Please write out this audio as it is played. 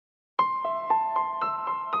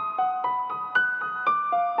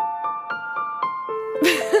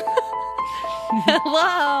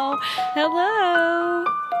Hello. Hello.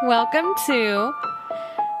 Welcome to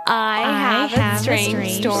I Have a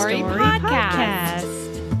Strange Story podcast.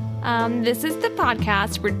 This is the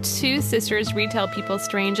podcast where two sisters retell people's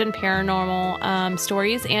strange and paranormal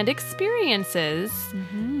stories and experiences.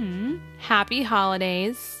 Mm-hmm. Happy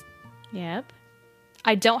holidays. Yep.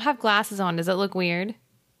 I don't have glasses on. Does it look weird?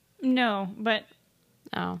 No, but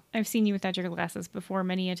Oh. I've seen you without your glasses before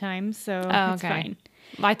many a time, so it's fine.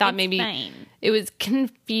 I thought It's maybe fine. it was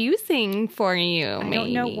confusing for you. I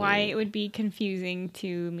don't know why it would be confusing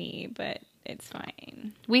to me, but it's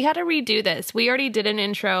fine. We had to redo this. We already did an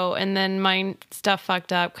intro, and then my stuff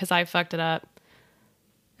fucked up because I fucked it up.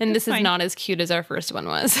 And this is fine. not as cute as our first one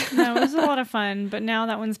was. No, it was a lot of fun, but now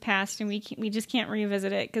that one's passed, and we just can't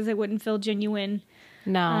revisit it because it wouldn't feel genuine.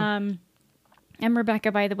 No. I'm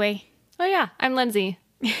Rebecca, by the way. Oh, yeah. I'm Lindsay.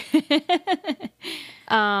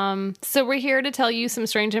 So we're here to tell you some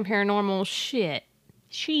strange and paranormal shit.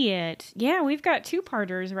 Shit. Yeah, we've got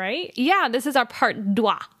two-parters, right? Yeah, this is our part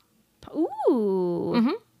deux. Ooh.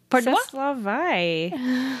 Mm-hmm. Part deux? Slavai.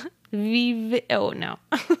 Vive. Oh, no.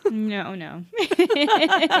 No.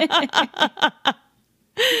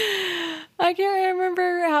 I can't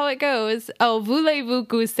remember how it goes. Oh, voulez-vous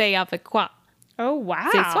coucher avec quoi? Oh, C'est wow.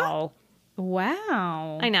 ça?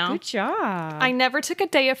 Wow. I know. Good job. I never took a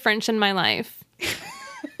day of French in my life.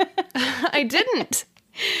 I didn't.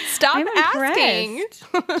 Stop I'm asking.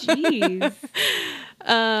 Jeez.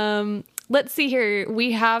 Let's see here.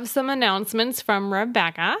 We have some announcements from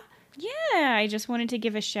Rebecca. Yeah, I just wanted to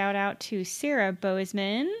give a shout out to Sarah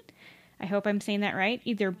Bozeman. I hope I'm saying that right.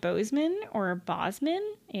 Either Bozeman or Bosman.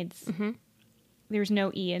 It's There's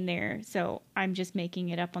no E in there, so I'm just making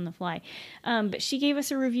it up on the fly. But she gave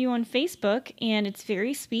us a review on Facebook, and it's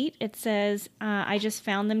very sweet. It says, I just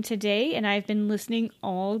found them today, and I've been listening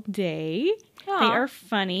all day. Aw. They are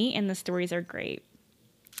funny, and the stories are great.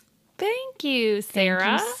 Thank you,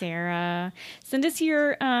 Sarah. Thank you, Sarah. Send us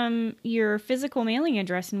your physical mailing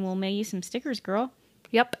address, and we'll mail you some stickers, girl.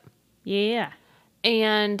 Yep. Yeah.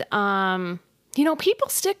 And, people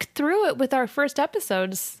stick through it with our first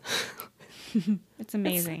episodes. It's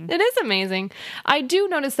amazing. It is amazing. I do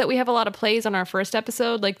notice that we have a lot of plays on our first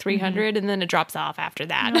episode, like 300, and then it drops off after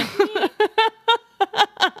that.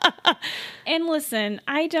 And listen,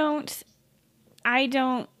 I don't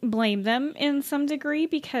blame them in some degree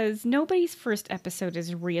because nobody's first episode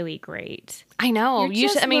is really great. I know. You're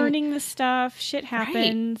just learning the stuff. Shit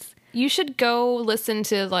happens. You should go listen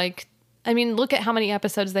to, look at how many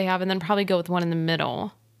episodes they have and then probably go with one in the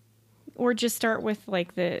middle. Or just start with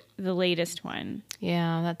the latest one.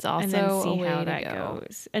 Yeah, that's also and then see a way how to that go.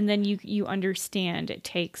 goes. And then you understand it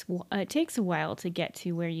takes a while to get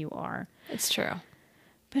to where you are. It's true.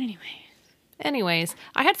 But Anyways,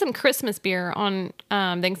 I had some Christmas beer on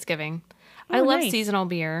Thanksgiving. I love nice. seasonal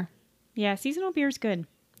beer. Yeah, seasonal beer's good.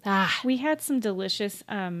 We had some delicious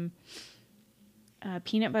peanut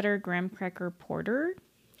butter graham cracker porter.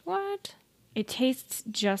 What? It tastes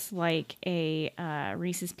just like a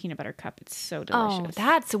Reese's peanut butter cup. It's so delicious. Oh,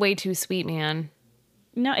 that's way too sweet, man.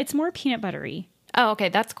 No, it's more peanut buttery. Oh, okay,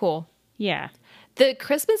 that's cool. Yeah. The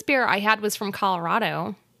Christmas beer I had was from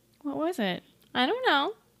Colorado. What was it? I don't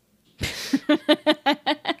know.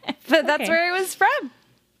 But that's where it was from.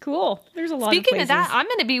 Cool. There's a lot Speaking of of that, I'm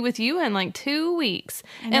going to be with you in 2 weeks.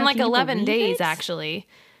 know, In can you 11 believe days, it? actually.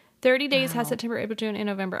 30 days has September, April, June, and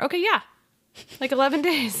November. Okay, yeah. 11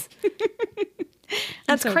 days.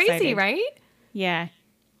 That's so crazy, excited. right? Yeah.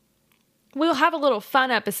 We'll have a little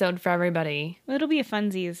fun episode for everybody. It'll be a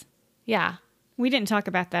funsies. Yeah. We didn't talk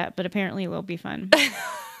about that, but apparently it will be fun. We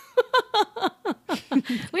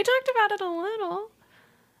talked about it a little.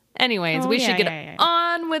 Anyways, we should get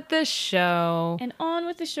on with the show. And on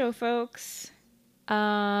with the show, folks. You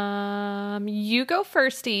go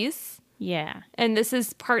firsties. Yeah. And this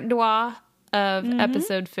is part deux of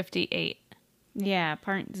episode 58. Yeah,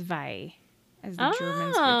 part zwei, as the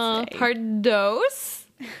Germans would say. Part dos?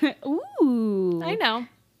 Ooh. I know.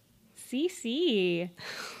 CC.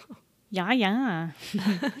 Yeah. Yeah.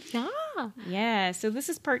 Yeah, so this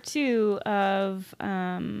is part 2 of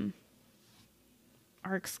our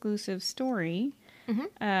exclusive story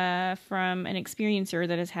from an experiencer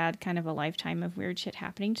that has had kind of a lifetime of weird shit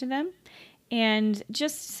happening to them. And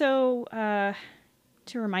just so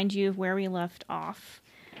to remind you of where we left off,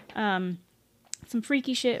 some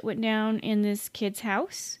freaky shit went down in this kid's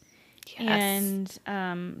house. Yes.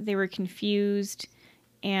 And they were confused,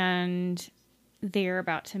 and they're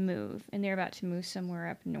about to move. And they're about to move somewhere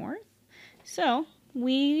up north. So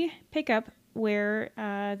we pick up where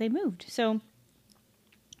they moved. So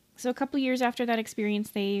a couple years after that experience,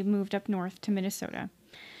 they moved up north to Minnesota.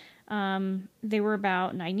 They were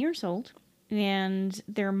about 9 years old, and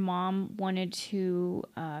their mom wanted to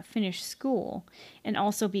finish school and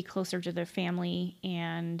also be closer to their family.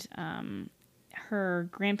 And her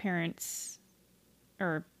grandparents,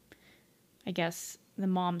 or I guess the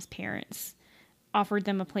mom's parents, offered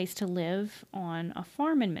them a place to live on a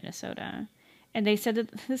farm in Minnesota. And they said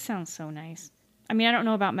that this sounds so nice. I mean, I don't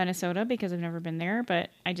know about Minnesota because I've never been there, but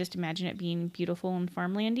I just imagine it being beautiful and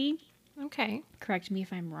farmlandy. Okay. Correct me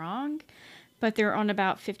if I'm wrong. But they're on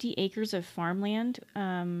about 50 acres of farmland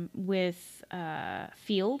with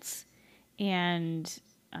fields and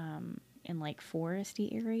in like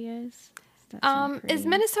foresty areas. Is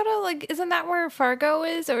Minnesota like, isn't that where Fargo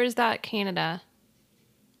is, or is that Canada?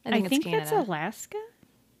 I think that's Alaska.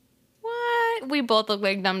 What? We both look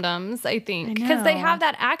like dum-dums, I think. I Because they know. have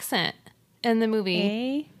that accent in the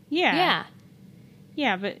movie. Yeah. Yeah.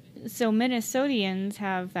 Yeah, but so Minnesotians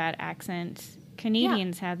have that accent.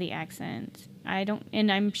 Canadians have the accent.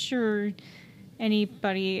 And I'm sure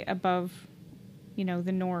anybody above,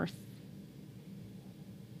 the north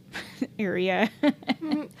area.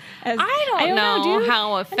 I don't know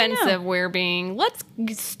how offensive we're being. Let's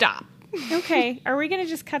stop. Okay. Are we going to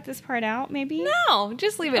just cut this part out, maybe? No,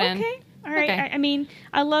 just leave it in. Okay. All right. Okay. I mean,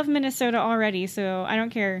 I love Minnesota already, so I don't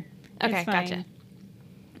care. Okay, It's fine. gotcha.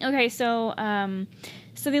 Okay, so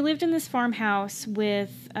they lived in this farmhouse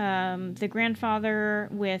with the grandfather,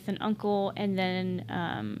 with an uncle, and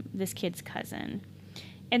then this kid's cousin.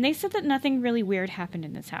 And they said that nothing really weird happened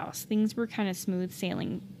in this house. Things were kind of smooth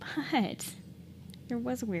sailing, but there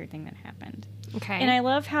was a weird thing that happened. Okay. And I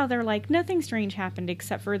love how they're like, nothing strange happened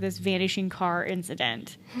except for this vanishing car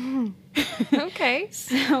incident. Okay.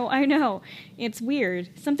 So I know, it's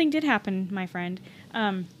weird. Something did happen, my friend.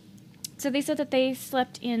 So they said that they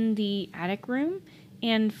slept in the attic room,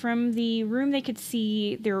 and from the room they could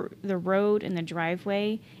see the road and the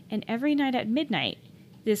driveway, and every night at midnight,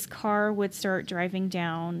 this car would start driving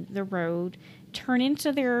down the road, turn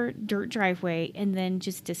into their dirt driveway, and then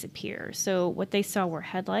just disappear. So what they saw were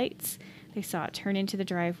headlights. They saw it turn into the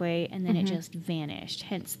driveway, and then it just vanished,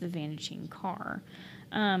 hence the vanishing car.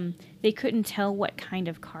 They couldn't tell what kind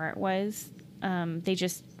of car it was. They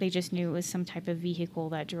just knew it was some type of vehicle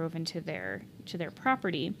that drove into their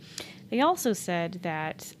property. They also said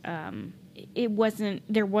that there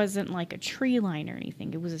wasn't like a tree line or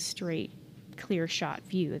anything. It was a straight, clear shot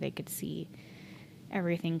view. They could see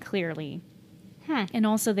everything clearly. And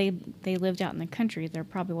also they lived out in the country. There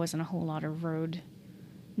probably wasn't a whole lot of road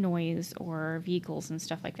noise or vehicles and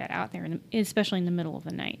stuff like that out there, especially in the middle of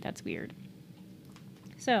the night. That's weird.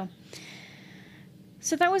 So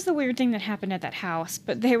that was the weird thing that happened at that house,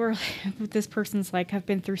 but this person's like, I've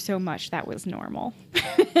been through so much, that was normal.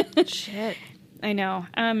 Shit. I know.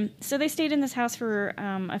 So they stayed in this house for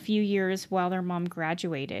a few years while their mom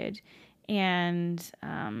graduated, and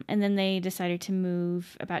then they decided to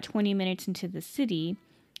move about 20 minutes into the city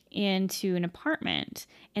into an apartment,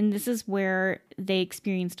 and this is where they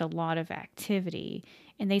experienced a lot of activity,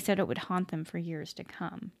 and they said it would haunt them for years to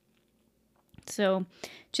come. So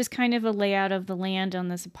just kind of a layout of the land on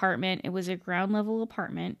this apartment. It was a ground level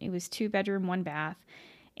apartment. It was 2-bedroom, 1 bath.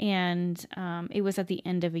 And it was at the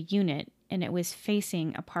end of a unit, and it was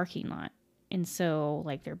facing a parking lot. And so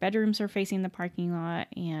like their bedrooms are facing the parking lot,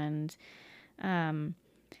 and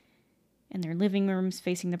their living rooms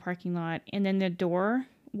facing the parking lot. And then the door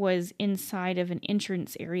was inside of an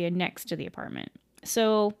entrance area next to the apartment.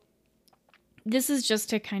 So this is just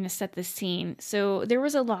to kind of set the scene. So there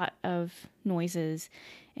was a lot of noises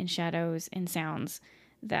and shadows and sounds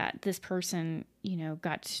that this person,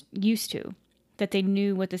 got used to, that they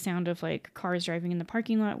knew what the sound of like cars driving in the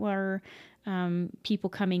parking lot were, people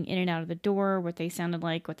coming in and out of the door, what they sounded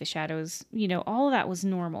like, what the shadows, all of that was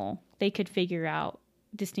normal. They could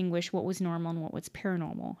distinguish what was normal and what was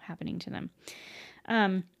paranormal happening to them.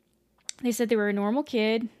 They said they were a normal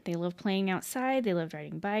kid. They loved playing outside. They loved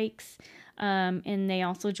riding bikes. And they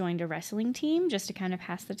also joined a wrestling team just to kind of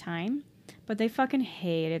pass the time. But they fucking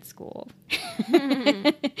hated school.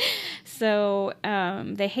 So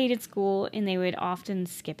they hated school, and they would often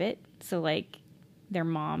skip it. So like their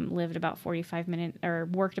mom lived about 45 minutes or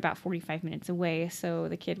worked about 45 minutes away. So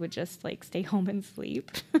the kid would just like stay home and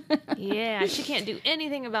sleep. Yeah, she can't do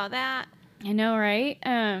anything about that. I know, right?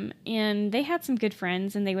 And they had some good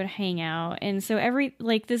friends, and they would hang out. And so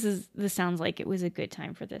this sounds like it was a good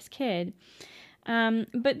time for this kid.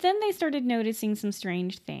 But then they started noticing some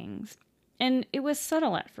strange things, and it was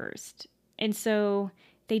subtle at first. And so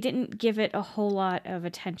they didn't give it a whole lot of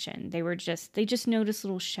attention. They just noticed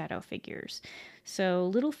little shadow figures. So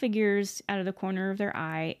little figures out of the corner of their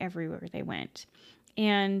eye everywhere they went.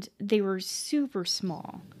 And they were super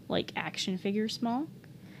small, like action figure small.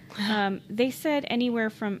 They said anywhere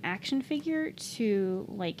from action figure to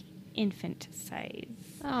like infant size.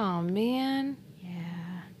 Oh, man.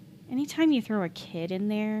 Yeah. Anytime you throw a kid in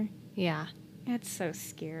there, Yeah. that's so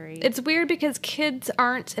scary. It's weird because kids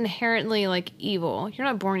aren't inherently like evil. You're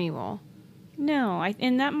not born evil. No,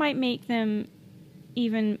 and that might make them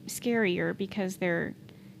even scarier because they're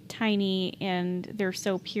tiny and they're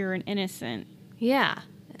so pure and innocent. Yeah.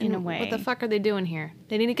 In a way. What the fuck are they doing here?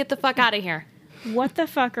 They need to get the fuck out of here. What the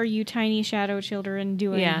fuck are you tiny shadow children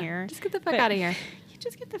doing here? Just get the fuck out of here.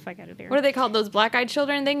 Just get the fuck out of there. What are they called? Those black-eyed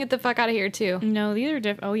children? They can get the fuck out of here too. No, these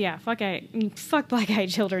are oh yeah, fuck black-eyed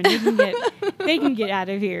children. They can get out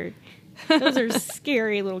of here. Those are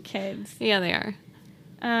scary little kids. Yeah, they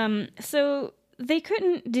are. So they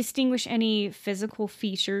couldn't distinguish any physical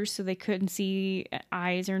features, so they couldn't see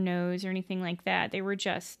eyes or nose or anything like that. They were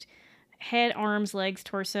just head, arms, legs,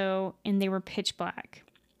 torso, and they were pitch black.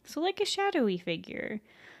 So like a shadowy figure.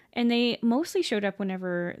 And they mostly showed up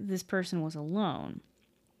whenever this person was alone.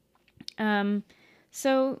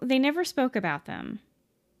 So they never spoke about them.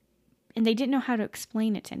 And they didn't know how to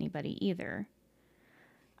explain it to anybody either.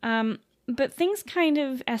 But things kind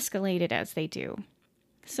of escalated as they do.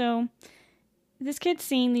 So this kid's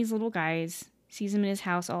seeing these little guys, sees them in his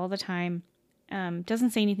house all the time,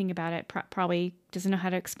 doesn't say anything about it, probably doesn't know how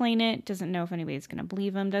to explain it, doesn't know if anybody's going to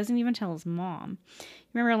believe him, doesn't even tell his mom.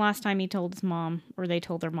 Remember last time he told his mom, or they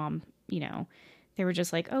told their mom, they were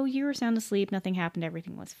just like, oh, you were sound asleep, nothing happened,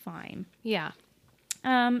 everything was fine. Yeah.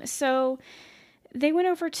 So they went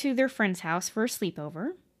over to their friend's house for a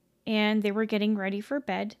sleepover, and they were getting ready for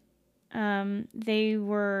bed. They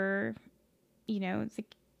were, he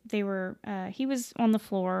was on the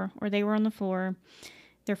floor, or they were on the floor.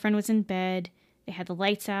 Their friend was in bed. They had the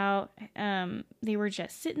lights out. They were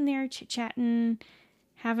just sitting there chit-chatting,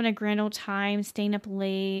 having a grand old time, staying up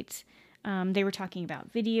late. They were talking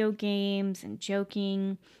about video games and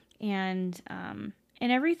joking, and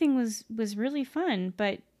everything was really fun.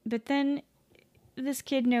 But then this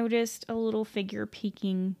kid noticed a little figure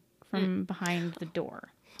peeking from behind the door.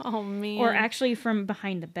 Oh, man. Or actually from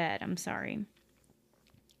behind the bed, I'm sorry.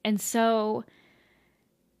 And so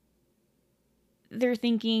they're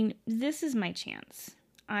thinking, this is my chance.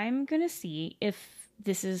 I'm going to see if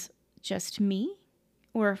this is just me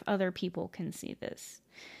or if other people can see this.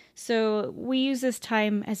 So we use this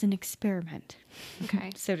time as an experiment, okay,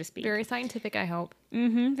 so to speak. Very scientific, I hope.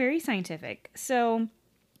 Very scientific. So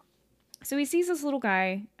he sees this little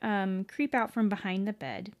guy creep out from behind the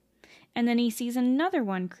bed, and then he sees another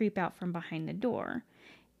one creep out from behind the door.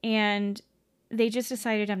 And they just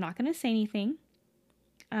decided, I'm not going to say anything.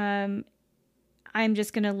 I'm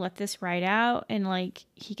just going to let this ride out. And like,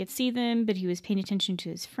 he could see them, but he was paying attention to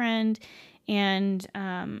his friend. And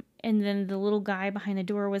then the little guy behind the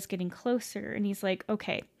door was getting closer, and he's like,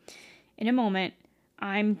 okay, in a moment,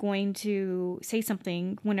 I'm going to say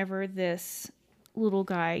something whenever this little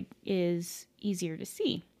guy is easier to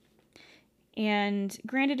see. And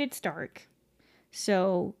granted, it's dark,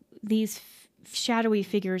 so these shadowy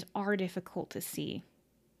figures are difficult to see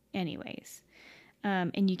anyways.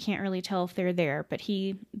 And you can't really tell if they're there, but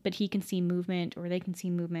he can see movement, or they can see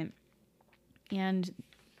movement. And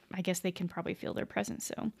I guess they can probably feel their presence.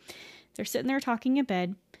 So they're sitting there talking in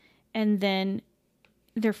bed, and then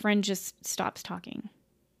their friend just stops talking.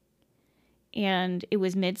 And it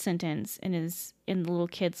was mid-sentence, and the little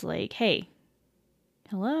kid's like, hey,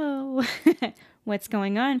 hello, what's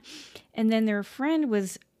going on? And then their friend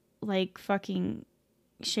was like fucking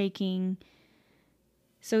shaking,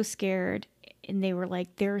 so scared. And they were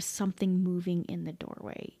like, there's something moving in the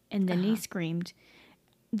doorway. And then he screamed.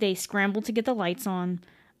 They scrambled to get the lights on.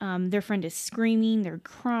 Their friend is screaming. They're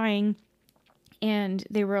crying. And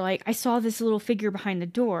they were like, I saw this little figure behind the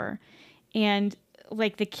door. And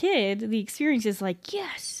like the kid, the experience is like,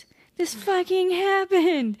 yes, this fucking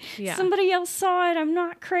happened. Yeah. Somebody else saw it. I'm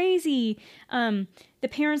not crazy. The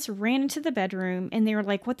parents ran into the bedroom, and they were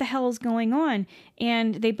like, what the hell is going on?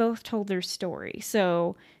 And they both told their story.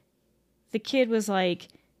 So the kid was like,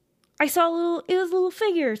 I saw it was a little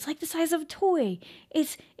figure. It's like the size of a toy.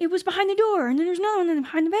 It was behind the door, and then there's another one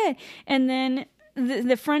behind the bed. And then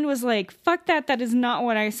the friend was like, fuck that. That is not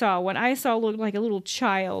what I saw. What I saw looked like a little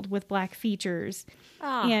child with black features.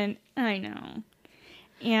 Oh. And I know.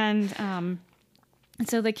 And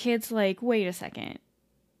so the kid's like, wait a second.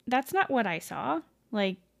 That's not what I saw.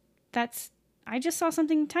 Like, I just saw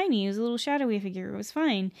something tiny. It was a little shadowy figure. It was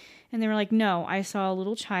fine. And they were like, no, I saw a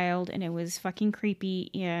little child, and it was fucking creepy,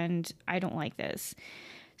 and I don't like this.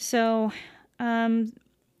 So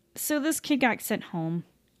this kid got sent home,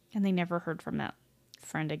 and they never heard from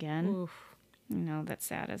friend again. Oof. That's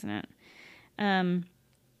sad, isn't it?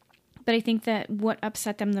 But I think that what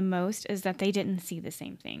upset them the most is that they didn't see the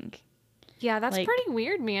same thing. Yeah, that's pretty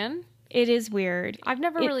weird, man. It is weird. I've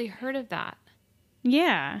never really heard of that.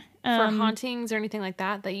 Yeah. For hauntings or anything like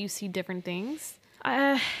that you see different things.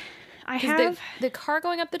 I have... The car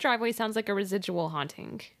going up the driveway sounds like a residual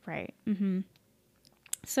haunting. Right. Mm-hmm.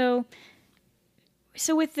 So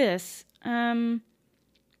with this, I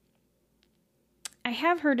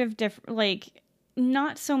have heard of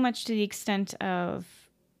not so much to the extent of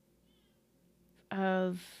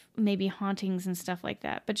maybe hauntings and stuff like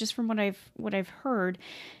that, but just from what I've heard,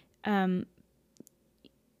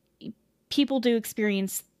 people do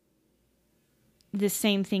experience the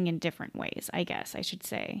same thing in different ways, I guess I should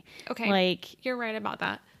say. Okay. You're right about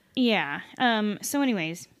that. Yeah. So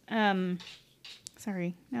anyways,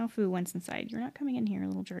 sorry, now Fu went inside. You're not coming in here,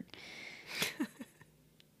 little jerk.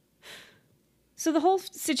 So the whole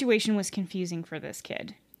situation was confusing for this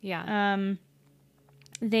kid. Yeah.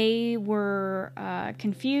 They were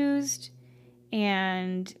confused,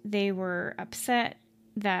 and they were upset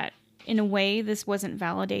that, in a way, this wasn't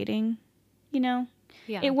validating,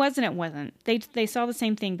 Yeah. It wasn't. They saw the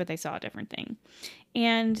same thing, but they saw a different thing.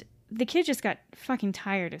 And the kid just got fucking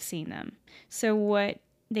tired of seeing them. So what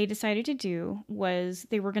they decided to do was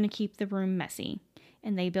they were going to keep the room messy.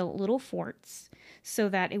 And they built little forts so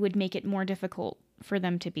that it would make it more difficult for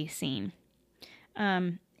them to be seen.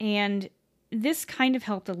 And this kind of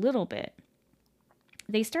helped a little bit.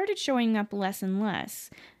 They started showing up less and less.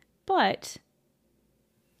 But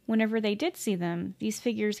whenever they did see them, these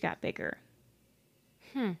figures got bigger.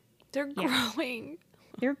 They're growing.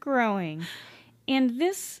 They're growing. And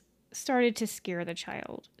this started to scare the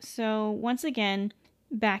child. So once again,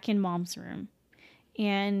 back in mom's room.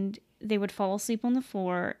 And they would fall asleep on the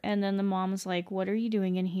floor. And then the mom was like, what are you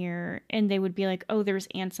doing in here? And they would be like, oh, there's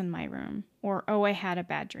ants in my room. Or, oh, I had a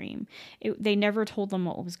bad dream. They never told their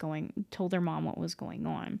mom what was going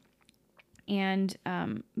on. And,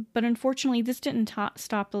 but unfortunately, this didn't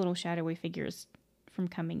stop the little shadowy figures from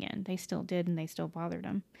coming in. They still did, and they still bothered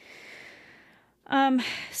them.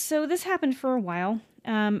 So this happened for a while.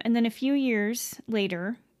 And then a few years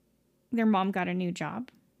later, their mom got a new job.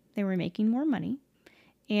 They were making more money.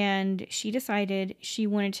 And she decided she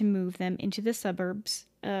wanted to move them into the suburbs,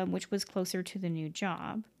 which was closer to the new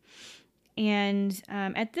job. And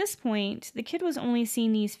at this point, the kid was only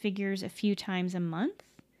seeing these figures a few times a month.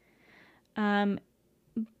 And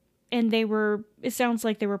it sounds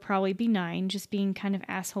like they were probably benign, just being kind of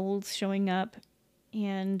assholes showing up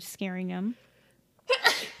and scaring them.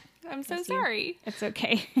 I'm so sorry. It's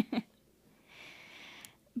okay.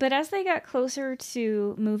 But as they got closer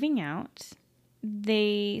to moving out,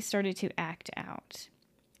 they started to act out.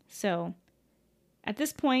 So at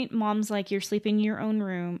this point, mom's like, you're sleeping in your own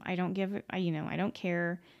room. I don't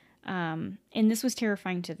care. And this was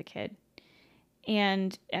terrifying to the kid.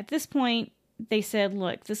 And at this point, they said,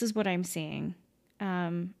 look, this is what I'm seeing.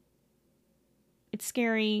 It's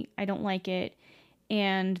scary. I don't like it.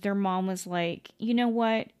 And their mom was like, you know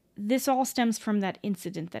what? This all stems from that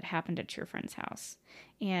incident that happened at your friend's house.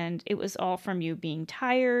 And it was all from you being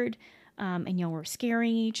tired, and y'all were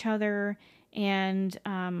scaring each other, and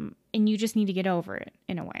you just need to get over it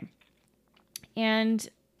in a way. And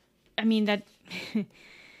I mean, that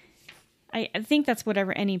I think that's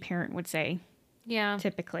whatever any parent would say. Yeah.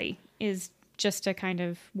 Typically is just to kind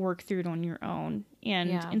of work through it on your own.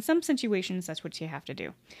 And in some situations, that's what you have to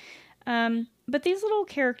do. But these little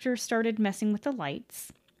characters started messing with the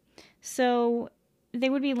lights. So they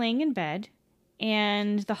would be laying in bed,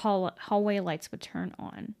 and the hallway lights would turn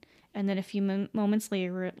on. And then a few moments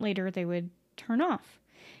later, they would turn off.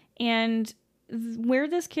 And where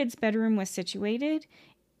this kid's bedroom was situated,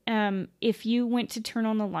 if you went to turn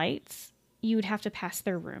on the lights, you would have to pass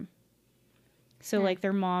their room. So, like,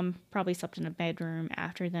 their mom probably slept in a bedroom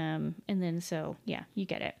after them. And then, so, yeah, you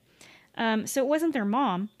get it. So it wasn't their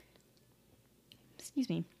mom. Excuse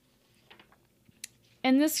me.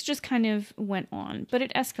 And this just kind of went on. But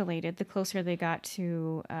it escalated the closer they got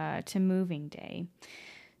to moving day.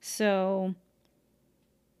 So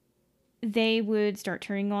they would start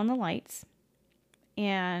turning on the lights.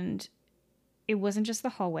 And it wasn't just the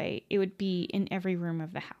hallway. It would be in every room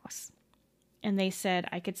of the house. And they said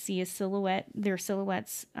I could see their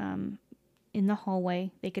silhouettes in the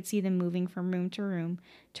hallway. They could see them moving from room to room,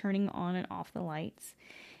 turning on and off the lights.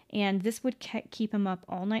 And this would keep him up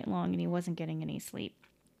all night long, and he wasn't getting any sleep.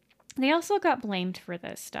 They also got blamed for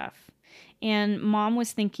this stuff. And mom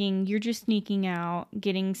was thinking, you're just sneaking out,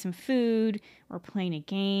 getting some food, or playing a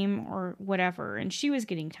game, or whatever. And she was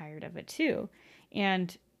getting tired of it too.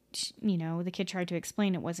 And the kid tried to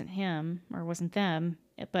explain it wasn't him or wasn't them,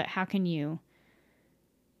 but how can you,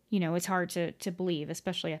 it's hard to believe,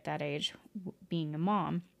 especially at that age, being a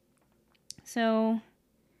mom. So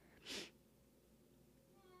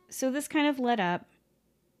this kind of led up.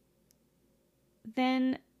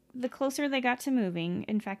 Then the closer they got to moving,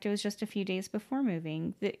 in fact, it was just a few days before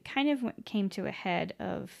moving, that kind of came to a head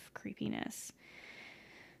of creepiness.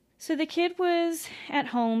 So the kid was at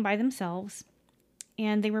home by themselves,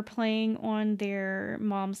 and they were playing on their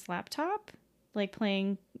mom's laptop, like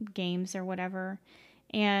playing games or whatever.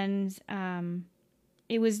 And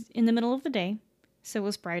it was in the middle of the day, so it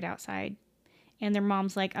was bright outside. And their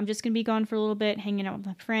mom's like, I'm just going to be gone for a little bit, hanging out with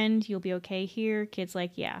my friend. You'll be okay here. Kid's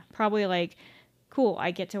like, yeah. Probably like, cool,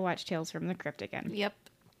 I get to watch Tales from the Crypt again. Yep.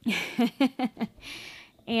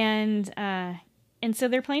 And so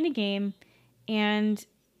they're playing a game, and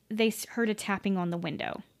they heard a tapping on the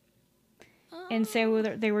window. Oh. And so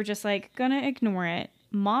they were just like, gonna ignore it.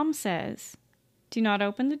 Mom says, do not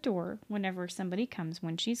open the door whenever somebody comes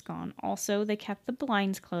when she's gone. Also, they kept the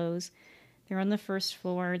blinds closed. They're on the first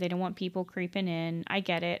floor. They don't want people creeping in. I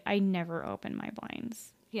get it. I never open my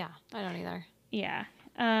blinds. Yeah, I don't either. Yeah.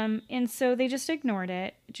 And so they just ignored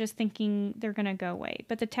it, just thinking they're going to go away.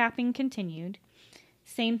 But the tapping continued.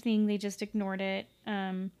 Same thing. They just ignored it.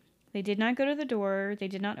 They did not go to the door. They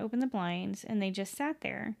did not open the blinds, and they just sat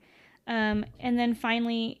there. And then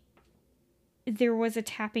finally, there was a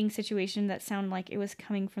tapping situation that sounded like it was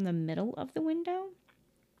coming from the middle of the window.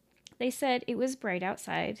 They said it was bright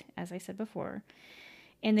outside, as I said before,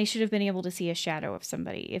 and they should have been able to see a shadow of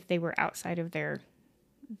somebody if they were outside of their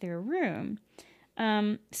room.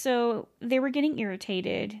 So they were getting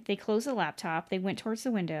irritated. They closed the laptop. They went towards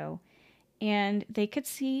the window, and they could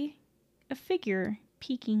see a figure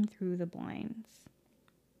peeking through the blinds.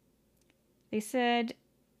 They said,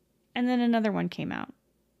 and then another one came out.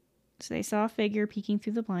 So they saw a figure peeking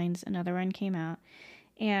through the blinds. Another one came out.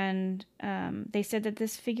 And they said that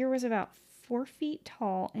this figure was about 4 feet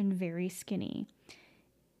tall and very skinny.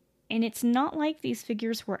 And it's not like these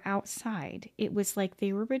figures were outside. It was like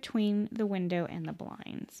they were between the window and the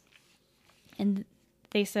blinds. And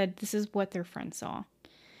they said this is what their friend saw.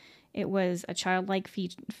 It was a childlike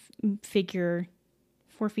figure,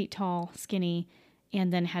 4 feet tall, skinny,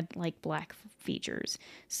 and then had like black features.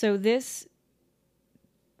 So this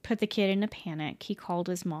put the kid in a panic. He called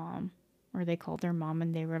his mom, or they called their mom,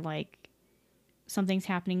 and they were like, something's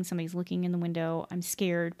happening. Somebody's looking in the window. I'm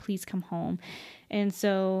scared. Please come home. And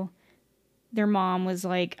so their mom was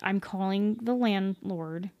like, I'm calling the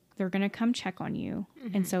landlord. They're going to come check on you.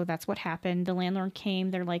 Mm-hmm. And so that's what happened. The landlord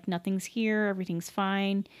came. They're like, nothing's here. Everything's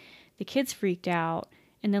fine. The kids freaked out.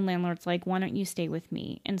 And the landlord's like, why don't you stay with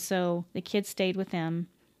me? And so the kids stayed with them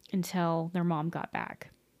until their mom got back.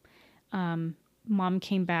 Mom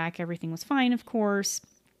came back. Everything was fine, of course.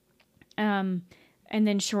 And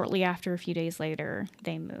then shortly after, a few days later,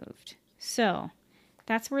 they moved. So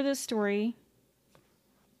that's where the story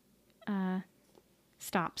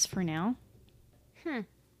stops for now.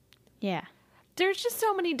 Yeah. There's just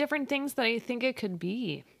so many different things that I think it could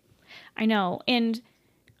be. I know. And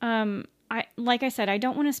like I said, I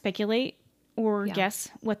don't want to speculate or guess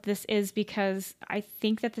what this is, because I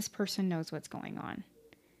think that this person knows what's going on.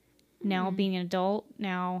 Now being an adult,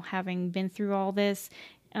 now having been through all this,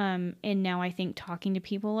 and now I think talking to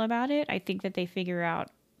people about it, I think that they figure out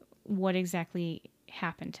what exactly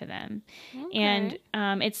happened to them. Okay.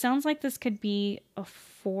 And it sounds like this could be a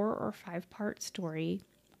 4 or 5 part story.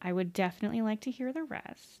 I would definitely like to hear the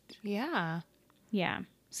rest. Yeah. Yeah.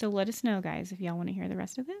 So let us know, guys, if y'all want to hear the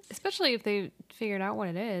rest of this. Especially if they figured out what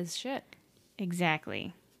it is. Shit.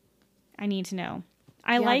 Exactly. I need to know.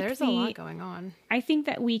 There's a lot going on. I think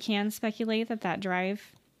that we can speculate that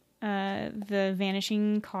drive, the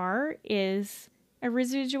vanishing car, is a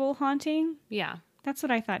residual haunting. Yeah. That's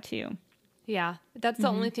what I thought too. Yeah. That's the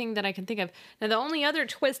only thing that I can think of. Now, the only other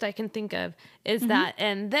twist I can think of is that,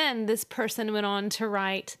 and then this person went on to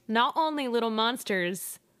write not only Little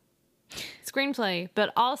Monsters screenplay,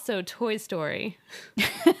 but also Toy Story.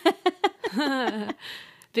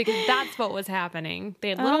 Because that's what was happening. They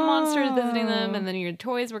had little monsters visiting them, and then your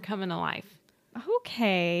toys were coming to life.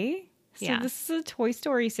 Okay. So this is a Toy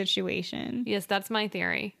Story situation. Yes, that's my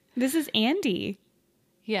theory. This is Andy.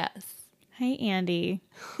 Yes. Hey, Andy.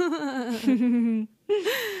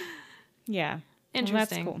 Yeah.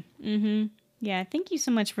 Interesting. Well, that's cool. Yeah, thank you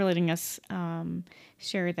so much for letting us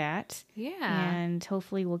share that. Yeah. And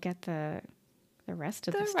hopefully we'll get the rest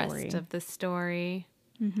of the story. The rest of the story.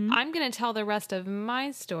 I'm going to tell the rest of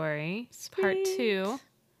my story. Sweet. Part 2.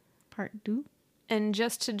 Part 2? And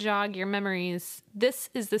just to jog your memories, this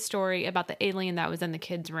is the story about the alien that was in the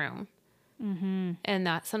kid's room. Mm-hmm. And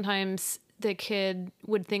that sometimes the kid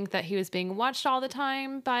would think that he was being watched all the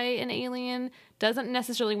time by an alien. Doesn't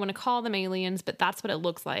necessarily want to call them aliens, but that's what it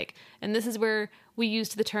looks like. And this is where we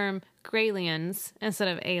used the term graylians instead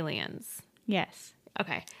of aliens. Yes.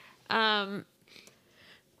 Okay.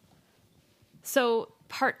 So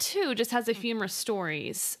part 2 just has a few more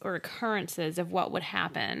stories or occurrences of what would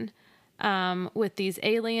happen with these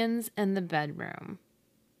aliens in the bedroom.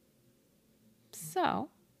 So,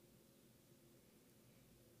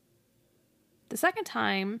 the second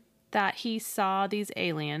time that he saw these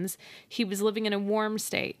aliens, he was living in a warm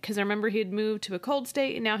state. Because remember, he had moved to a cold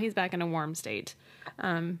state, and now he's back in a warm state.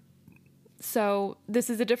 So this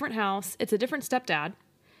is a different house. It's a different stepdad.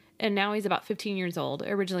 And now he's about 15 years old.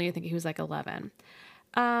 Originally, I think he was like 11.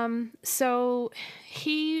 So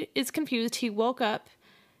he is confused. He woke up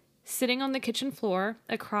sitting on the kitchen floor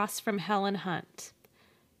across from Helen Hunt.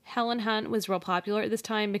 Helen Hunt was real popular at this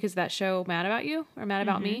time because of that show Mad About You or Mad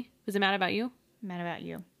About Me. Was it Mad About You? Mad About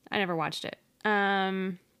You. I never watched it. He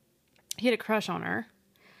had a crush on her.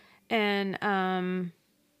 And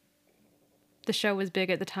the show was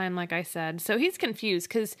big at the time, like I said. So he's confused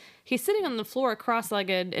because he's sitting on the floor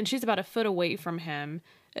cross-legged and she's about a foot away from him.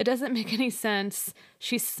 It doesn't make any sense.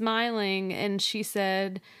 She's smiling and she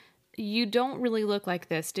said, "You don't really look like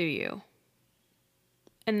this, do you?"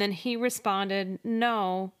 And then he responded,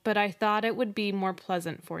 "No, but I thought it would be more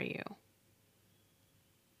pleasant for you."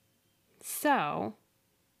 So,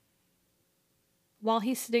 while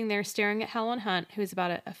he's sitting there staring at Helen Hunt, who's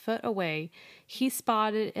about a foot away, he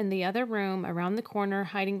spotted in the other room around the corner,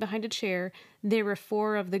 hiding behind a chair, there were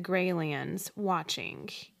 4 of the Graylians watching.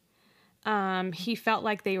 He felt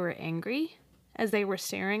like they were angry as they were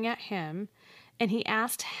staring at him, and he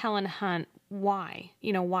asked Helen Hunt why.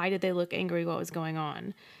 Why did they look angry? What was going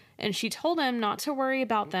on? And she told him not to worry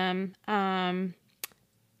about them,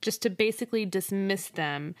 just to basically dismiss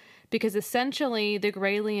them, because essentially the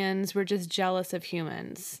Graylians were just jealous of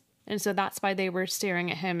humans. And so that's why they were staring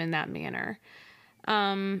at him in that manner.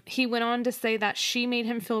 He went on to say that she made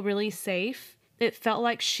him feel really safe. It felt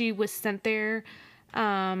like she was sent there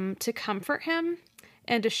to comfort him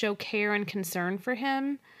and to show care and concern for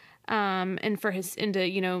him, and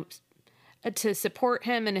to support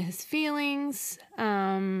him and his feelings,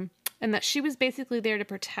 and that she was basically there to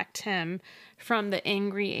protect him from the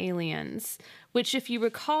angry aliens, which, if you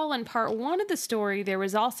recall in part 1 of the story, there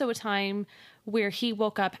was also a time where he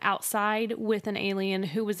woke up outside with an alien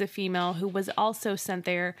who was a female who was also sent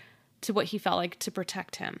there to what he felt like to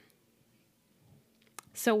protect him.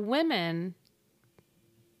 So women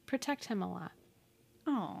protect him a lot.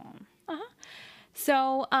 Oh.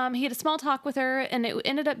 So he had a small talk with her, and it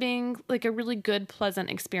ended up being like a really good, pleasant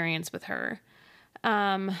experience with her.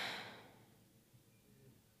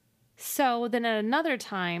 So then at another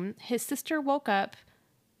time, his sister woke up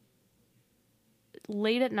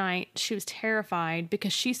late at night. She was terrified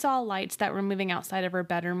because she saw lights that were moving outside of her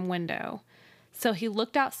bedroom window. So he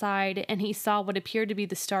looked outside and he saw what appeared to be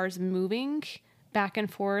the stars moving back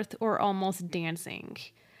and forth or almost dancing.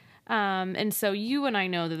 And so you and I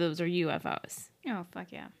know that those are UFOs. Oh,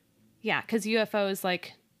 fuck yeah. Yeah, because UFOs,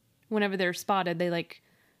 like, whenever they're spotted, they, like,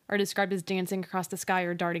 are described as dancing across the sky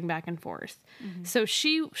or darting back and forth. Mm-hmm. So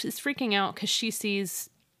she is freaking out because she sees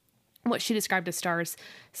what she described as stars.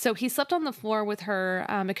 So he slept on the floor with her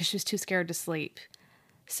because she was too scared to sleep.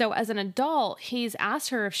 So as an adult, he's asked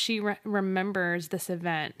her if she remembers this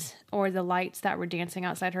event or the lights that were dancing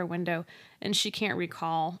outside her window, and she can't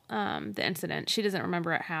recall the incident. She doesn't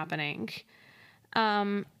remember it happening.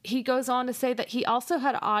 He goes on to say that he also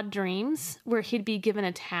had odd dreams where he'd be given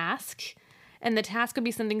a task, and the task would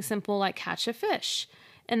be something simple like catch a fish.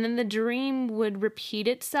 And then the dream would repeat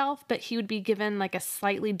itself, but he would be given like a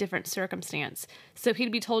slightly different circumstance. So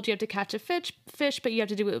he'd be told you have to catch a fish, but you have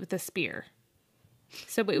to do it with a spear.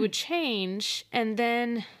 So it would change, and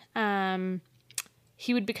then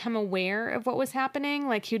he would become aware of what was happening.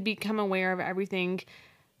 Like he would become aware of everything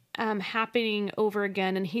happening over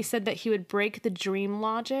again. And he said that he would break the dream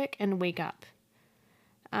logic and wake up.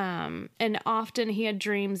 And often he had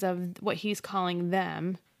dreams of what he's calling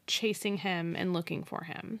them chasing him and looking for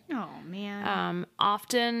him. Oh, man.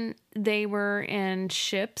 Often they were in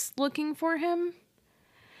ships looking for him.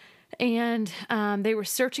 And they were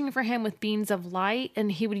searching for him with beams of light, and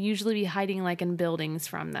he would usually be hiding like in buildings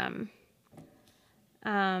from them.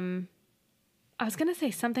 I was going to say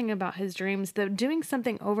something about his dreams, though doing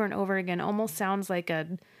something over and over again almost sounds like a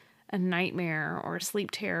nightmare or sleep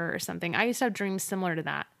terror or something. I used to have dreams similar to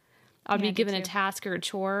that. I'd be given a task or a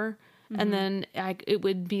chore, And then it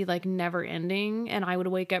would be like never ending. And I would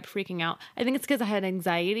wake up freaking out. I think it's because I had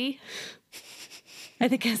anxiety. I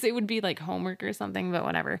think because it would be like homework or something, but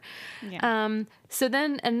whatever. Yeah. So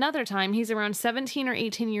then another time, he's around 17 or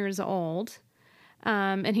 18 years old,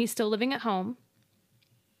 and he's still living at home.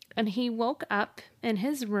 And he woke up in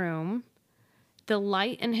his room. The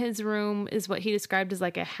light in his room is what he described as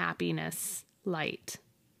like a happiness light.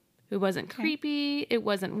 It wasn't creepy. It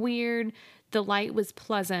wasn't weird. The light was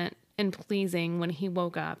pleasant and pleasing when he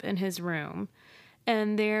woke up in his room.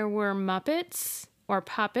 And there were Muppets or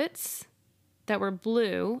puppets that were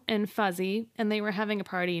blue and fuzzy, and they were having a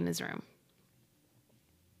party in his room.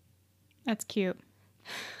 That's cute.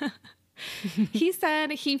 He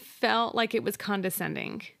said he felt like it was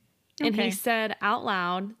condescending. And he said out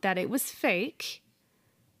loud that it was fake.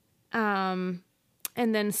 And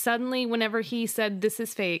then suddenly, whenever he said this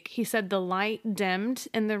is fake, he said the light dimmed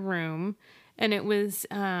in the room, and it was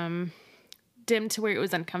dimmed to where it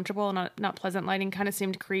was uncomfortable, not pleasant lighting, kind of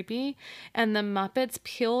seemed creepy. And the Muppets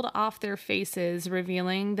peeled off their faces,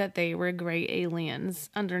 revealing that they were gray aliens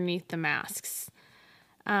underneath the masks.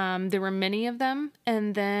 There were many of them,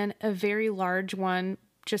 and then a very large one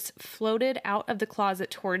just floated out of the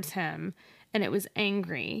closet towards him, and it was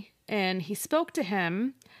angry. And he spoke to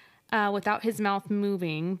him without his mouth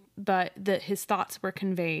moving, but his thoughts were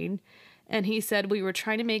conveyed. And he said, "We were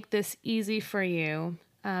trying to make this easy for you,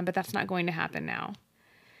 but that's not going to happen now."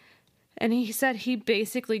 And he said he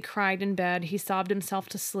basically cried in bed. He sobbed himself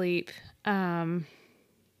to sleep.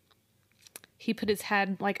 He put his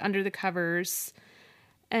head like under the covers,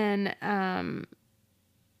 and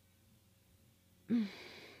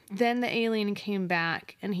then the alien came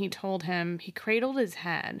back, and he told him, he cradled his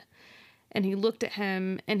head, and he looked at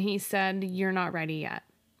him, and he said, "You're not ready yet."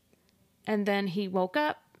 And then he woke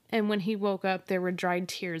up, and when he woke up, there were dried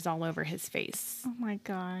tears all over his face. Oh my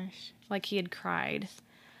gosh. Like he had cried.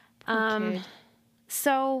 Poor kid.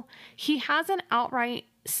 So he hasn't outright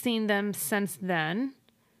seen them since then.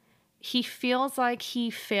 He feels like he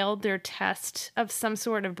failed their test of some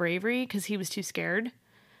sort of bravery because he was too scared.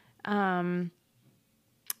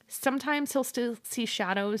 Sometimes he'll still see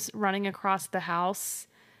shadows running across the house.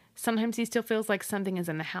 Sometimes he still feels like something is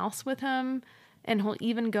in the house with him. And he'll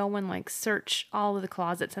even go and like search all of the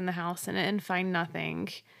closets in the house and find nothing.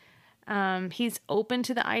 He's open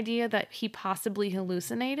to the idea that he possibly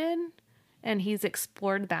hallucinated, and he's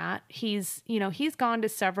explored that. He's gone to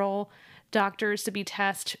several doctors to be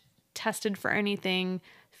tested for anything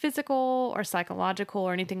physical or psychological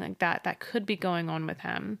or anything like that could be going on with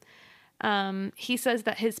him. He says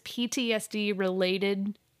that his PTSD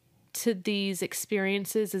related to these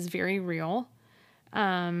experiences is very real.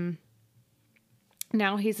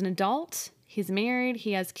 Now he's an adult, he's married,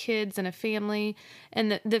 he has kids and a family,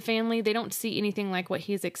 and the family, they don't see anything like what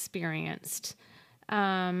he's experienced.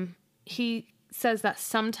 He says that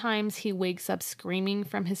sometimes he wakes up screaming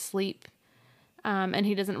from his sleep, and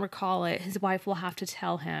he doesn't recall it. His wife will have to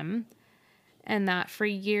tell him. And that for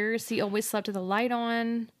years, he always slept with the light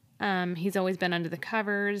on. He's always been under the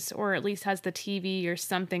covers, or at least has the TV or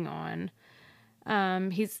something on.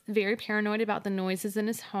 He's very paranoid about the noises in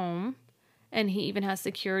his home. And he even has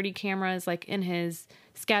security cameras like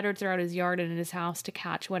scattered throughout his yard and in his house to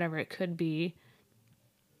catch whatever it could be.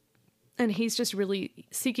 And he's just really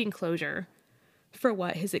seeking closure for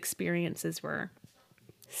what his experiences were.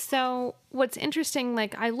 So what's interesting,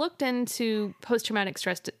 like I looked into post-traumatic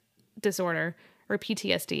stress disorder or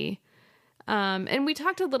PTSD. And we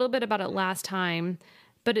talked a little bit about it last time,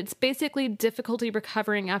 but it's basically difficulty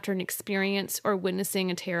recovering after an experience or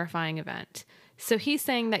witnessing a terrifying event. So he's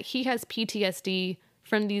saying that he has PTSD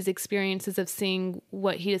from these experiences of seeing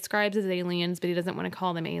what he describes as aliens, but he doesn't want to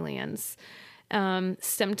call them aliens.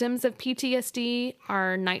 Symptoms of PTSD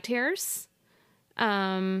are night terrors,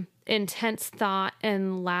 intense thought,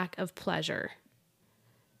 and lack of pleasure.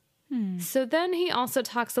 So then he also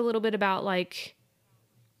talks a little bit about like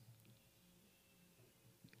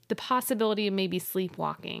the possibility of maybe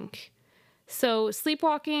sleepwalking. So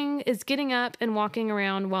sleepwalking is getting up and walking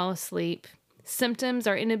around while asleep. Symptoms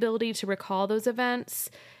are inability to recall those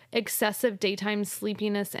events, excessive daytime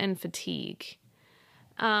sleepiness, and fatigue.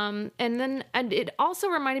 And it also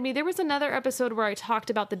reminded me, there was another episode where I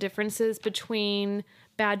talked about the differences between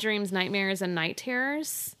bad dreams, nightmares, and night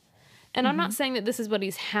terrors. And I'm not saying that this is what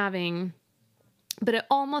he's having, but it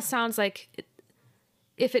almost sounds like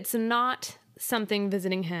if it's not something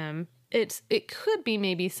visiting him, it could be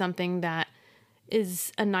maybe something that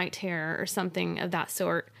is a night terror or something of that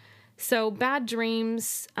sort. So bad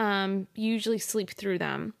dreams, usually sleep through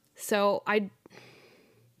them. So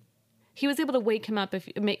he was able to wake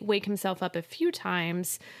himself up a few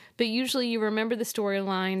times, but usually you remember the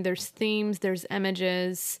storyline, there's themes, there's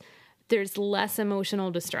images, there's less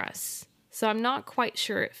emotional distress. So I'm not quite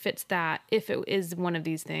sure it fits that if it is one of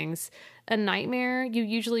these things. A nightmare, you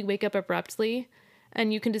usually wake up abruptly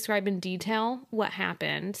and you can describe in detail what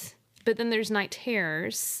happened. But then there's night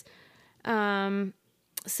terrors.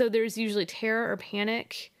 So there's usually terror or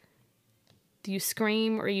panic. You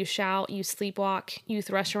scream or you shout, you sleepwalk, you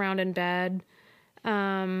thrush around in bed.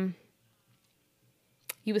 You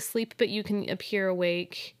sleep, but you can appear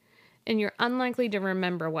awake. And you're unlikely to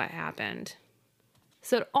remember what happened.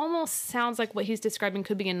 So it almost sounds like what he's describing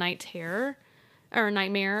could be a night terror or a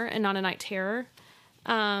nightmare and not a night terror.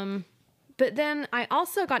 But then I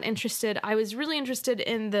also got interested. I was really interested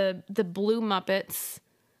in the blue Muppets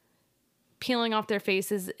peeling off their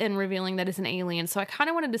faces and revealing that it's an alien. So I kind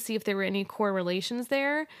of wanted to see if there were any correlations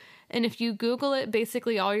there. And if you Google it,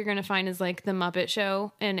 basically all you're going to find is like the Muppet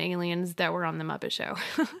Show and aliens that were on the Muppet Show.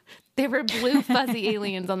 They were blue fuzzy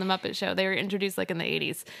aliens on the Muppet Show. They were introduced like in the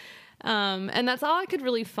 80s. And that's all I could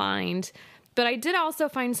really find. But I did also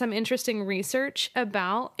find some interesting research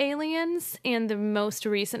about aliens, and the most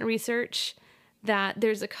recent research that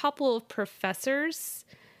there's a couple of professors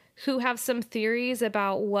who have some theories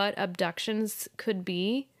about what abductions could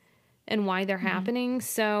be and why they're happening.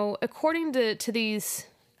 So according to these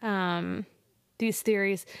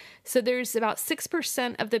theories, so there's about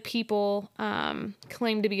 6% of the people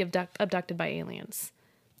claim to be abducted by aliens.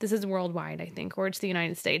 This is worldwide, I think, or it's the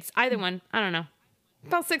United States. Either one, I don't know.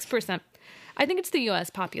 About 6%. I think it's the U.S.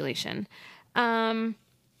 population. So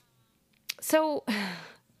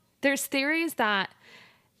there's theories that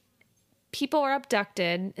people are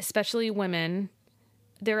abducted, especially women.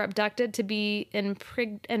 They're abducted to be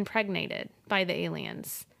impregnated by the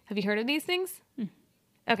aliens. Have you heard of these things?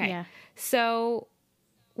 Okay. Yeah. So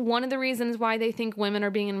one of the reasons why they think women are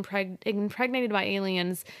being impregnated by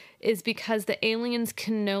aliens is because the aliens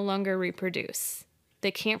can no longer reproduce.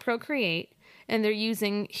 They can't procreate, and they're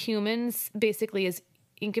using humans basically as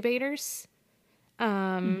incubators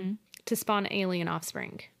to spawn alien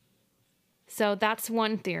offspring. So that's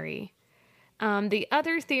one theory. The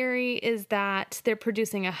other theory is that they're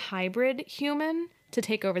producing a hybrid human to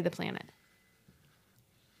take over the planet.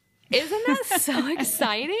 Isn't that so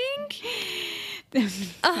exciting?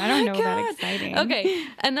 I don't know about exciting. Okay.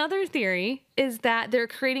 Another theory is that they're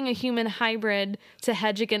creating a human hybrid to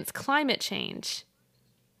hedge against climate change.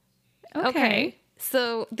 Okay.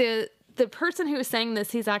 So the person who was saying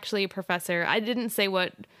this, he's actually a professor. I didn't say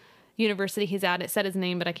what university he's at. It said his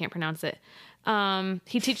name, but I can't pronounce it.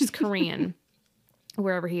 He teaches Korean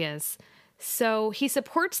wherever he is. So he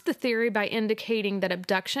supports the theory by indicating that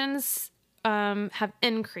abductions have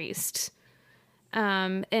increased.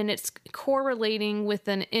 And it's correlating with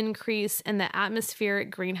an increase in the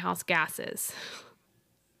atmospheric greenhouse gases.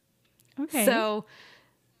 Okay. So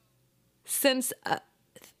since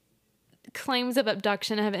claims of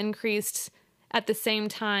abduction have increased at the same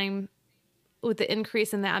time with the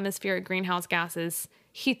increase in the atmospheric greenhouse gases,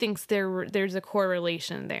 he thinks there's a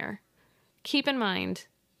correlation there. Keep in mind,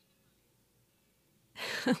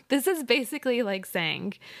 this is basically like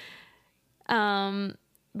saying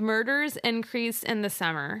murders increase in the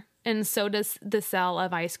summer, and so does the sale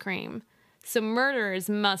of ice cream. So murderers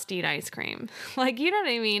must eat ice cream. Like, you know what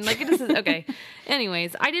I mean? Like, it just is, okay.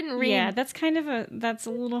 Anyways, I didn't read. Yeah, that's a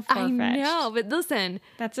little far-fetched. I know, but listen.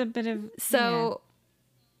 That's a bit of. So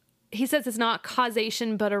he says it's not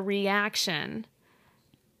causation, but a reaction.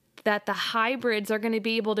 That the hybrids are going to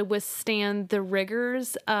be able to withstand the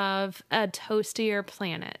rigors of a toastier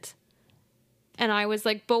planet. And I was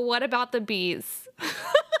like, but what about the bees?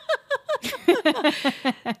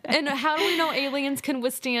 And how do we know aliens can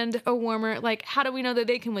withstand a warmer, like, how do we know that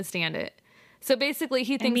they can withstand it? So basically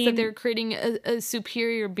he thinks that they're creating a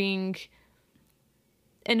superior being.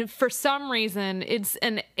 And for some reason, it's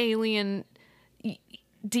an alien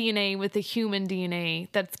DNA with the human DNA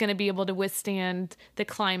that's going to be able to withstand the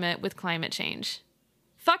climate with climate change.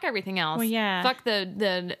 Fuck everything else. Well, yeah. Fuck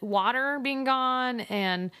the water being gone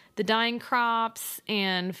and the dying crops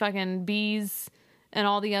and fucking bees and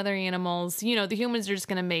all the other animals. You know, the humans are just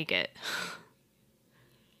going to make it.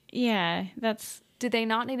 Yeah, that's... Do they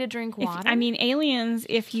not need to drink water? Aliens,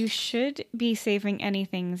 if you should be saving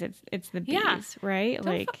anything, it's the bees, right?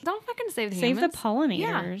 Don't fucking save the humans. Save the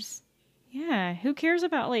pollinators. Yeah, who cares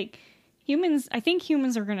about, like, humans? I think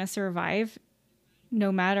humans are going to survive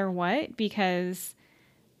no matter what because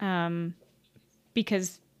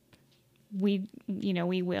we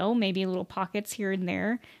will, maybe little pockets here and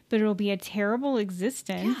there, but it'll be a terrible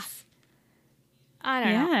existence. Yeah. I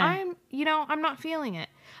don't know. I'm not feeling it.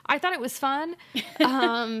 I thought it was fun.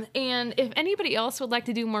 And if anybody else would like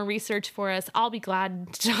to do more research for us, I'll be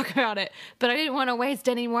glad to talk about it. But I didn't want to waste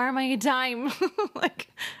any more of my time like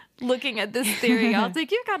looking at this theory. I was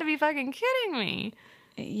like, you've got to be fucking kidding me.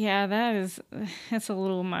 Yeah, that's a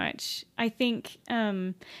little much. I think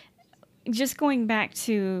just going back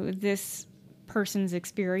to this person's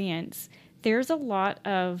experience, there's a lot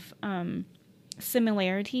of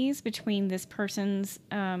similarities between this person's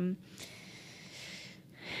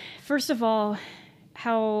first of all,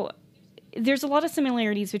 how there's a lot of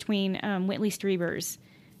similarities between Whitley Strieber's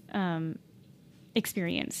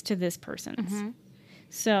experience to this person's. Mm-hmm.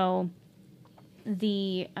 So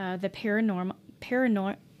the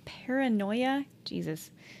paranoia,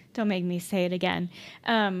 Jesus, don't make me say it again,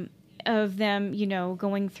 of them,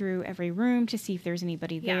 going through every room to see if there's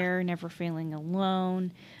anybody there, never feeling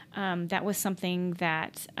alone. That was something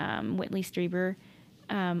that Whitley Strieber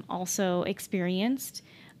also experienced.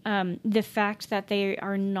 The fact that they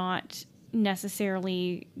are not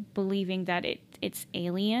necessarily believing that it's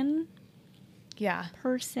alien,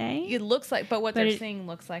 per se. It looks like, but they're saying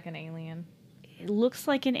looks like an alien. It looks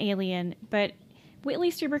like an alien, but Whitley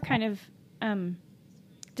Strieber kind of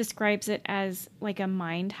describes it as like a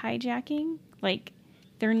mind hijacking. Like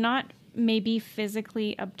they're not maybe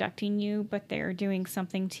physically abducting you, but they're doing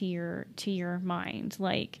something to your mind.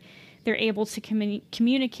 Like they're able to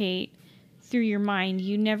communicate through your mind.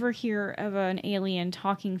 You never hear of an alien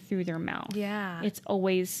talking through their mouth. Yeah. It's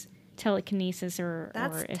always telekinesis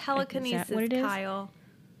That's telekinesis, is that what it is? Kyle.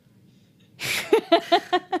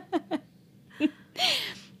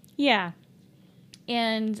 Yeah.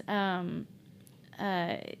 And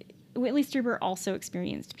Whitley Strieber also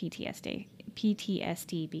experienced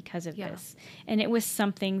PTSD because of this. And it was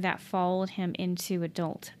something that followed him into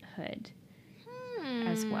adulthood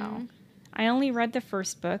as well. I only read the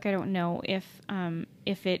first book. I don't know if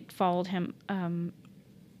it followed him,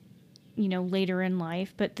 later in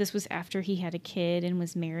life. But this was after he had a kid and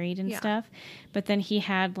was married and stuff. But then he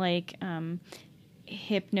had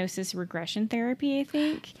hypnosis regression therapy, I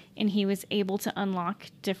think, and he was able to unlock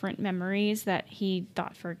different memories that he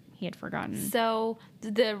thought he had forgotten. So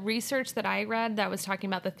the research that I read that was talking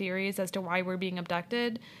about the theories as to why we're being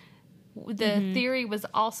abducted, the theory was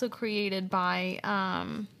also created by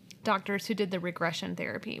doctors who did the regression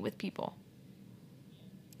therapy with people.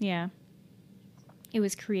 Yeah. It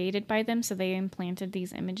was created by them, so they implanted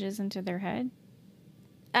these images into their head?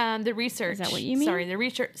 The research. Is that what you mean? Sorry, the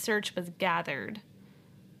research was gathered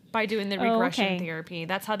by doing the regression therapy.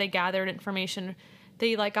 That's how they gathered information.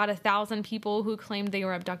 They got 1,000 people who claimed they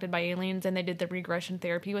were abducted by aliens, and they did the regression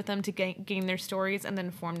therapy with them to gain their stories and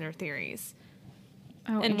then form their theories.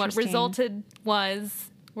 Oh, and what resulted was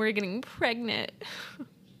we're getting pregnant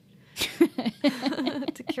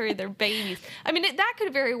to carry their babies. I mean, that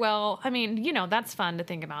could very well, that's fun to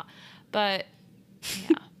think about. But,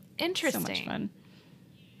 yeah, interesting. So much fun.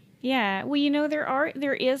 Yeah. Well,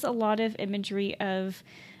 there is a lot of imagery of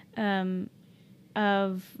the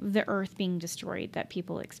Earth being destroyed that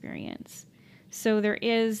people experience. So there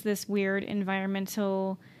is this weird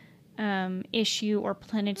environmental issue or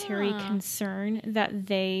planetary concern that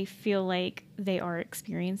they feel like they are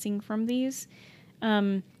experiencing from these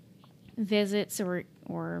visits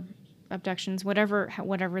or abductions,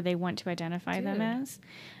 whatever they want to identify them as.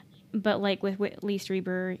 But with Whitley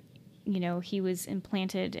Strieber, he was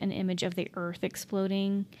implanted an image of the Earth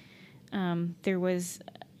exploding. There was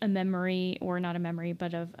a memory, or not a memory,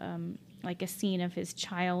 but of a scene of his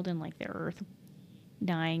child and the Earth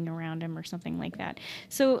dying around him or something like that.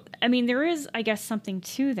 So, there is, I guess, something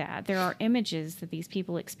to that. There are images that these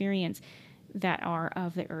people experience that are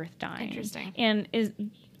of the Earth dying. Interesting. And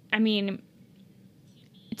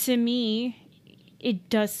to me, it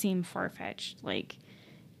does seem far-fetched.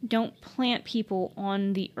 Don't plant people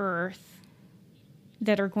on the Earth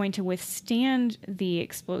that are going to withstand the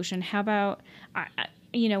explosion. How about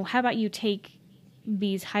you take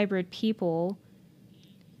these hybrid people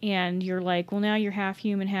and you're well, now you're half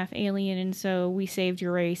human, half alien, and so we saved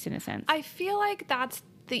your race in a sense. I feel like that's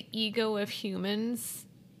the ego of humans,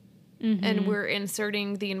 and we're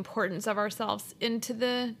inserting the importance of ourselves into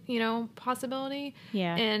the, possibility.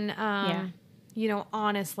 Yeah. And,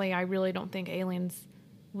 honestly, I really don't think aliens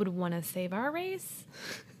would want to save our race.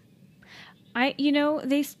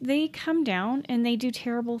 They come down and they do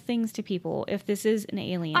terrible things to people. If this is an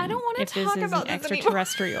alien, I don't want to talk about this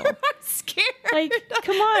extraterrestrial. I'm scared.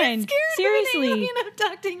 Come on, I'm scared seriously. Of an alien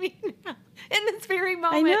abducting me now. In this very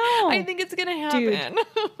moment, I think it's gonna happen.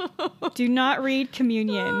 Dude, do not read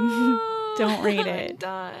Communion. Don't read it. I'm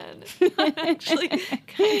done. I'm actually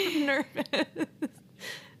kind of nervous.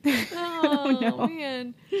 Oh, no.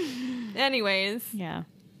 Man. Anyways. Yeah.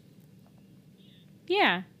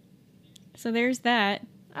 Yeah. So there's that.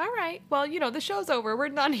 All right. Well, the show's over. We're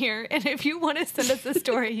done here. And if you want to send us a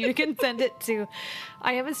story, you can send it to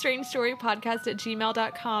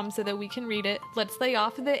ihaveastrangestorypodcast@gmail.com so that we can read it. Let's lay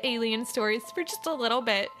off the alien stories for just a little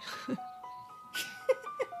bit.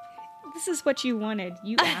 This is what you wanted.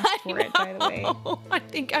 You asked for it, by the way. I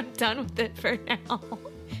think I'm done with it for now.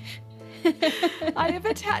 I have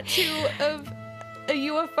a tattoo of a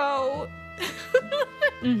UFO.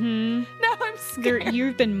 Mm-hmm. Now I'm scared.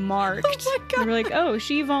 You've been marked. Oh my God. You're like, oh,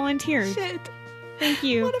 she volunteered. Shit. Thank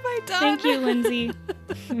you. What have I done? Thank you, Lindsay.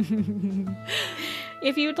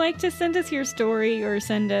 If you'd like to send us your story or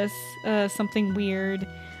send us something weird,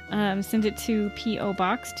 send it to P.O.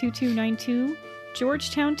 Box 2292,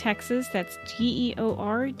 Georgetown, Texas. That's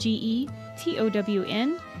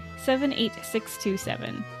GeorgeTown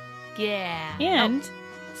 78627. Yeah. And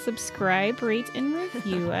subscribe, rate, and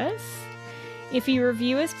review us. If you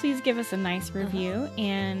review us, please give us a nice review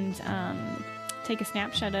and take a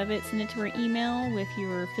snapshot of it, send it to our email with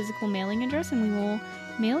your physical mailing address, and we will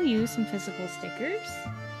mail you some physical stickers.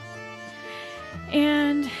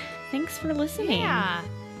 And thanks for listening. Yeah.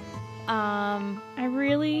 I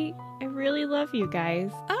really love you guys.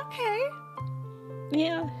 Okay.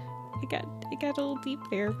 Yeah. It got a little deep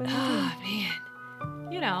there, but Oh, man.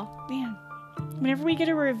 man, whenever we get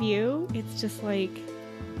a review, it's just like,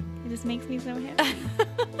 it just makes me so happy.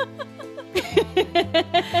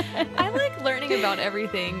 I like learning about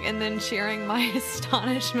everything and then sharing my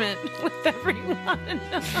astonishment with everyone.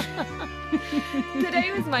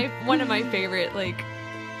 Today was one of my favorite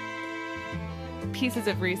pieces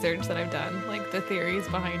of research that I've done, the theories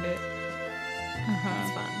behind it.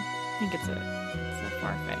 It's fun. I think it's a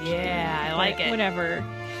far-fetched Yeah, thing, I like but it. Whatever.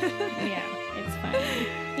 Yeah, it's fine.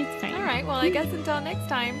 It's fine. All right, well, I guess until next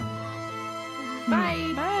time.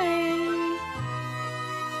 Bye. Bye.